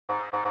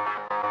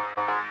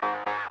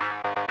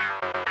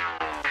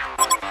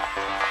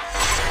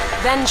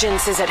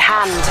Vengeance is at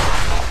hand.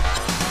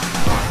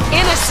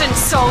 Innocent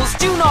souls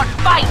do not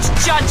fight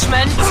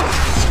judgment!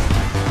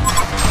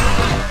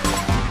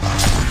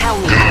 Tell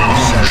me how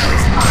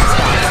shadows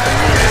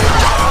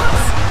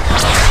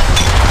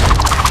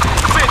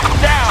Sit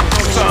down,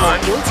 son! How many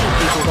more guilty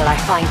people will I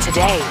find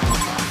today?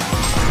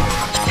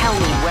 Tell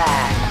me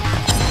where.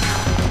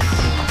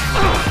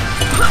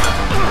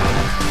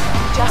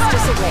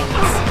 Justice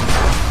awaits.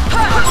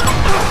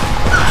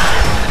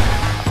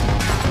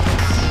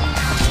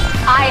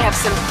 I have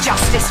some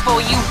justice for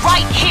you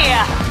right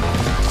here!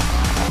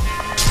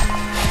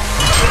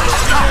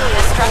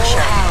 The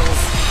structure.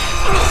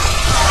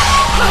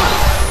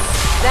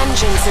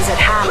 Vengeance is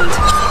at hand.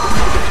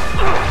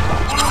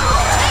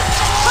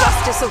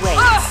 Justice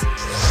awaits.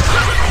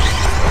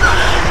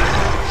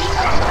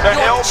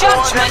 Your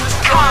judgment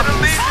comes.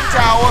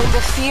 With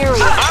the fury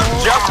of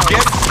I'm just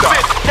getting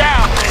started. Sit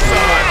down,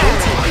 son!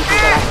 Guilty people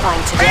that I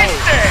find today.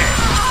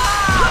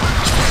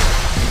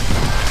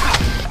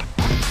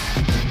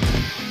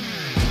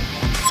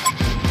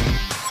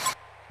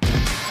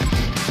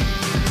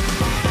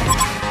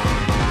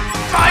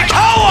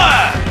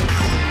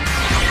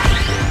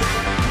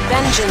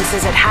 Vengeance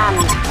is at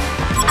hand.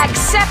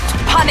 Accept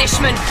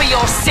punishment for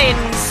your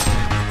sins.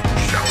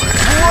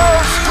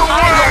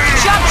 Your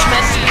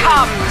judgment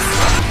comes.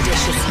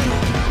 Judiciously.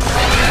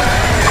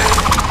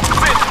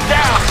 Sit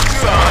down,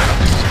 son.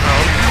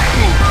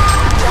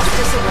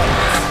 Justice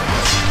awaits.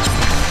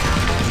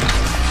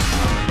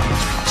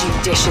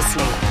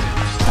 Judiciously.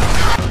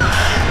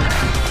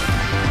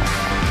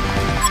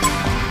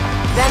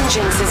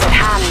 Vengeance is at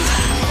hand.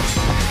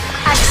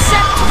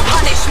 Accept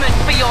punishment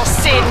for your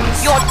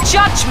sins. Your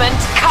judgment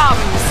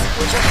comes.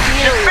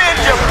 Defend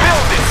your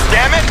buildings,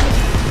 damn it!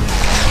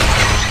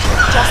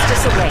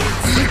 Justice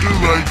awaits.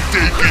 Like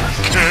taking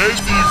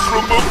candy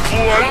from a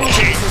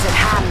blanket. Vengeance is at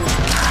hand.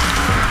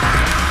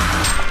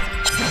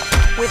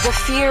 With the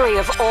fury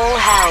of all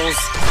hells.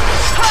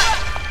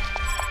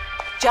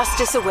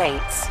 Justice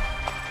awaits.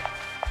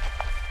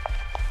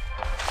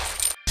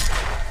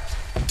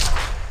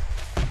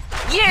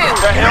 You!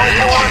 The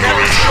Hellborn have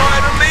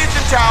destroyed the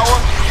Legion Tower!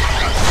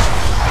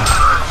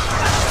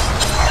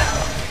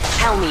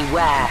 Tell me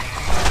where.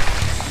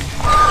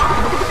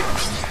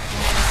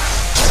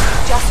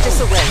 Justice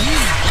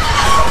awaits.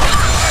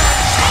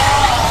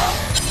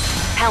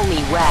 Tell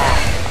me where.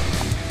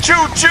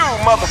 Choo-choo,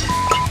 mother...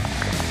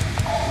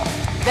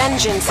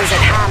 Vengeance is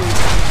at hand.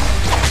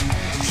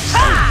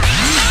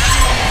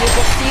 With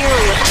the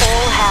fury of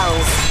all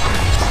hells.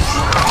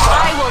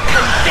 I will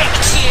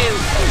convict you!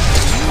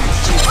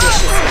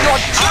 Your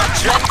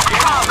judgment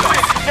comes!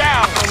 Sit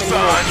down, How many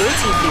more son!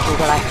 guilty people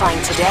will I find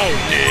today?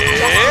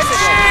 It's...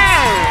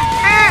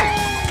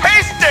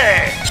 Pasty!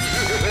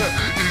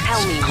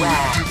 Tell me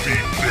where. To be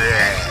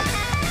bad.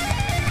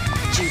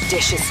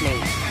 Judiciously.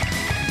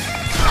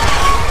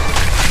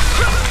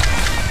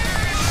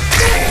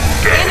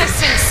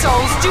 Innocent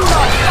souls do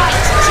not fight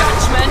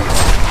judgment!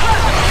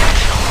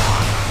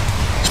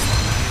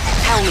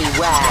 Tell me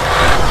where.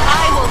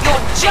 I will...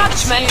 Your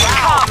judgment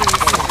comes!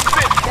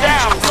 Sit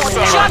down, Your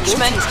son!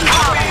 judgment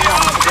comes!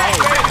 Sit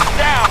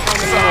down,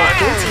 son!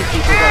 Guilty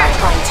people that I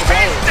find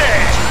today.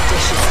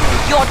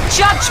 Judiciously. Your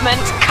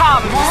judgment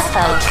comes! That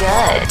felt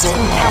good,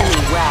 didn't it? Tell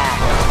me where.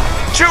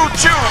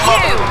 Choo-choo,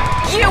 mother...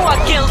 You are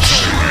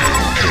guilty!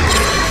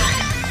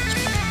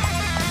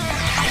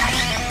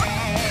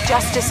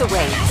 Justice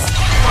awaits.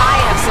 I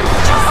have some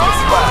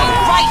justice for you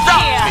right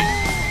here!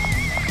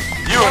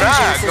 You and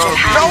I are gonna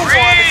be... No one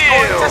is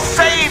going to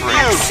save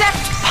you! Accept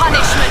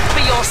punishment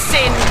for your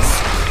sins!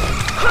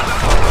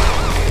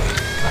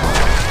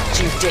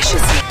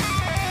 Judiciously.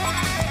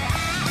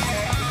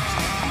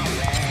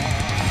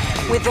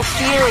 With the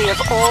fury of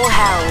all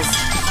hells.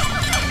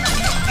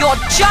 Your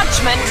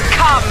judgment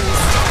comes!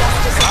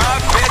 I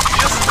bet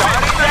you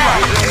started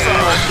right.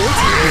 More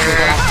guilty people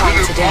that I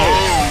find today.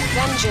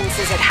 Vengeance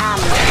is at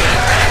hand.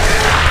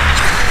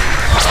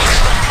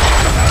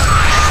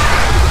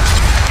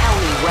 Tell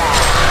me where.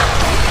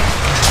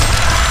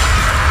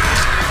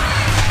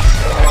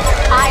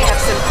 I have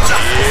some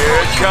justice for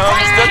Here you comes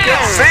right the here.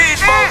 conceit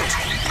boat!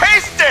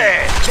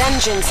 Pasty!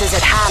 Vengeance is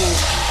at hand.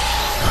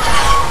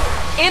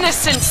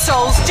 Innocent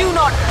souls do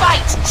not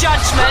fight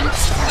judgment.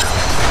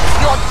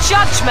 Your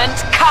judgment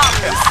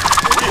comes.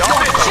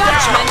 Your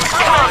judgment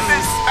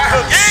comes.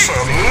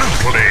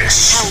 Absolutely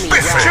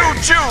spiffy.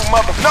 Choo-choo,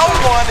 mother... No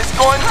one is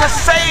going to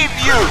save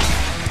you!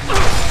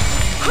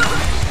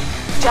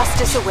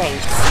 Justice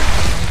awaits.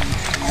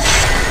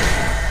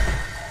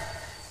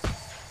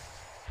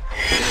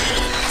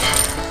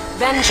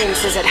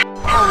 Vengeance is at hand.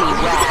 Tell me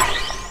where.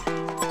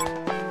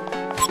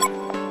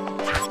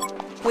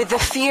 With the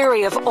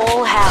fury of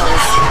all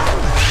hells,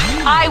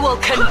 I will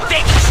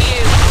convict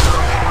you!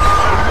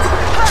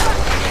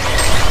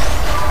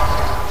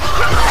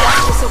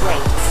 Justice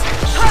awaits.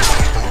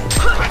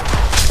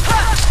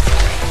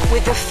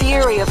 With the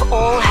fury of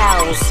all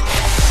hells,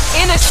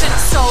 innocent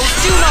souls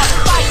do not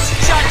fight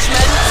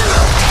judgment!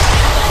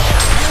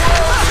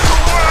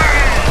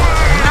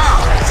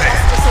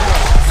 Justice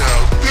awaits.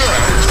 Now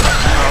that's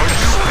how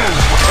you do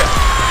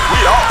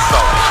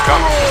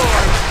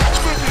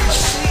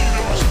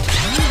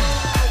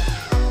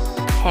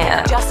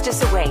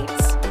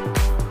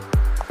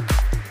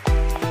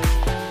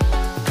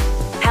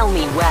Tell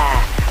me where.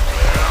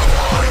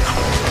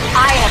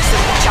 I have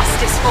some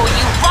justice for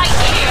you right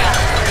here.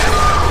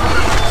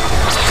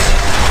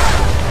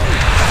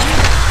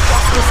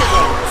 Justice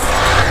awaits.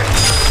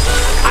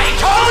 I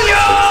told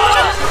you!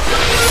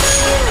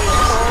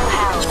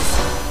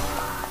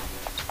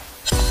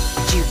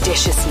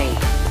 Judiciously.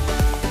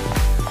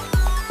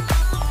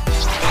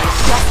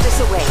 Justice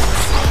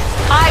awaits.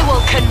 I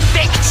will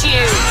convict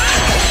you.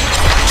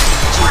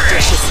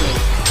 Judiciously.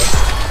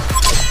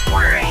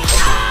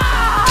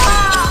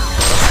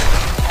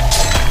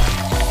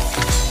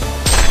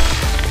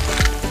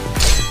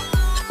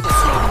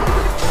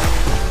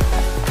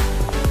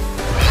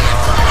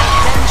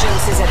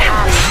 Vengeance is at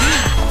hand.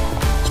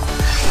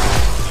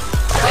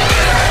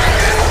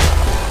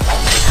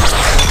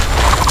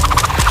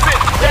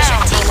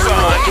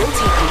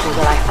 Guilty people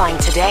will I find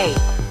today.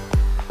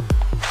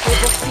 With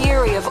the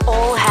fury of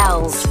all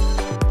hells.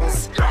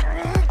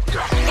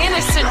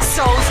 Innocent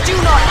souls do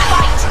not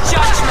fight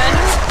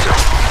judgment.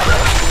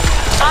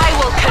 I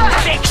will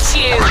convict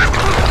you.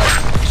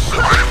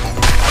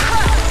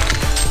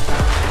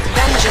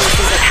 Vengeance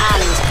is at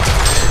hand.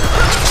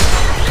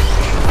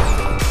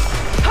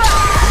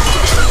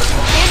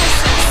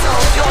 Innocent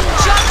souls, your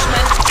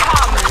judgment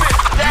comes.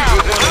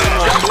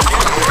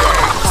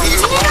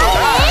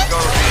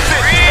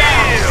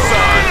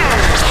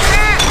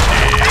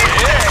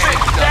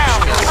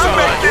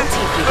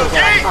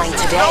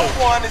 No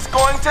one is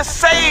going to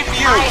save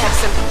you! I have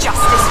some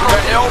justice for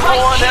the you right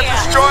HoN here! have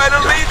destroyed a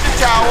Legion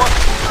Tower!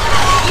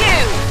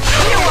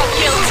 You are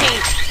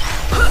guilty!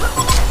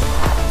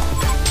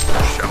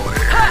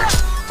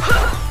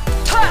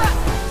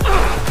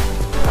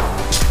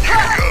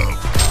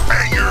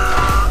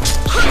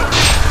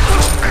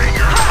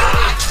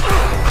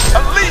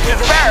 A Legion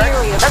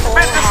barracks has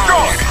been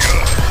destroyed!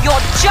 Your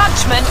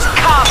judgment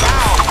comes!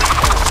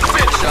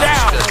 Sit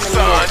down,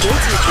 son!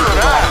 Guilty people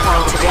will I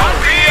find today.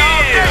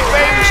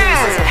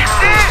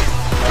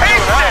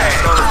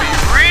 Gonna be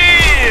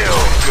real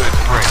good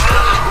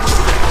friends.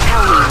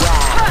 Tell me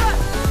where.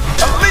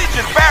 A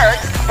Legion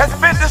barracks has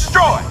been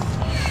destroyed.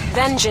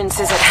 Vengeance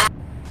is at hand.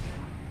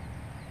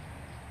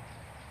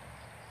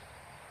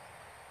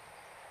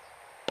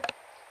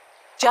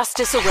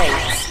 Justice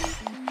awaits.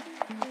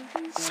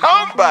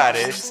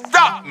 Somebody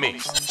stop me.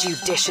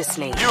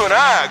 Judiciously. You and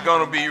I are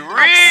gonna be real.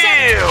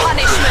 Accept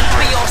punishment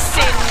for your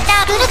sins.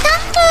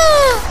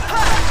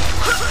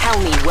 Tell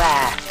me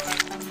where.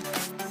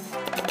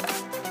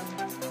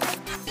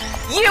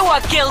 You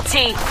are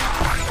guilty!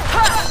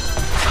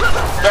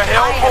 The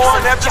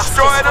HoN have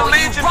destroyed a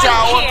Legion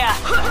Tower!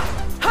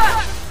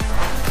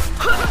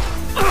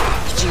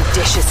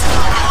 Judiciously.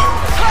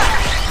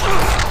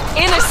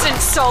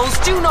 Innocent souls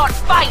do not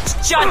fight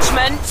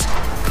judgment!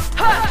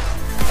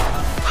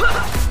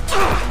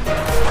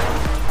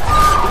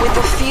 With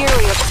the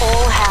fury of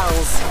all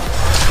hells.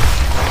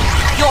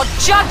 Your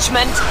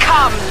judgment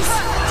comes!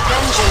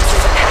 Vengeance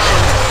is at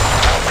hand.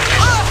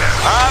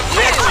 I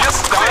bet you're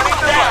starting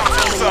to like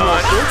me,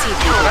 son. Guilty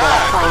people will I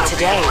find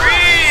today.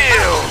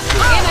 Real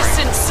good.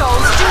 Innocent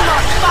souls do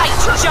not fight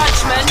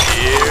judgment.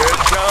 Here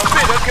comes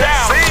the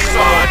casino,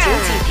 son.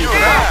 Guilty people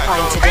will I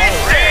find today.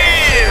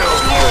 Real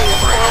good.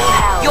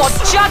 Your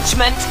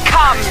judgment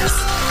comes.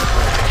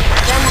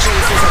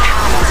 Vengeance is at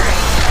hand.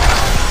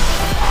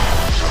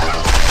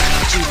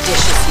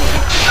 Judiciously.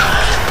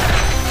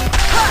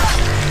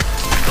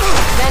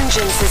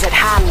 Vengeance is at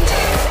hand.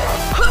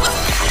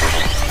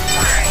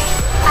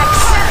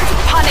 Accept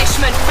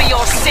punishment for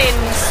your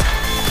sins!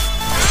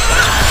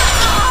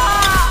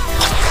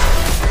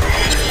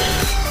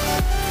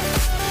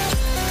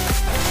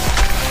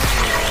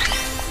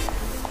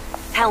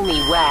 Tell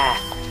me where.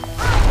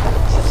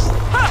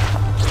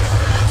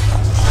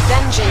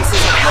 Vengeance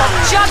is at hand.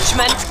 Your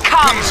judgment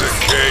comes!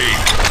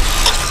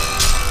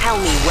 Tell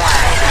me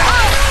where.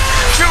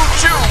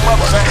 Choo-choo,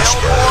 mother. The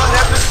HoN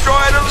have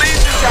destroyed a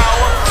Legion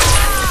Tower.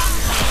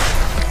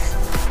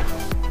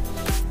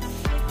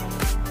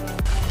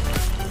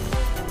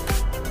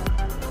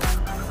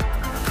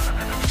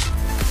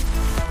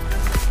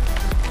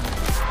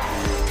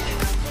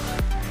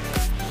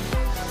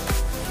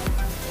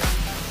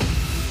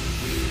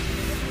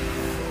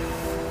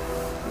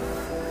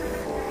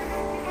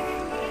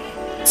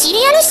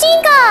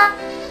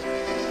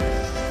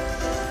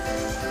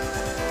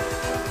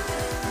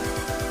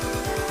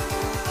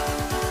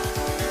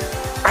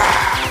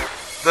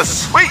 The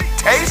sweet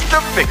taste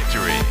of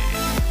victory.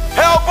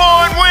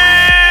 HoN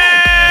wins!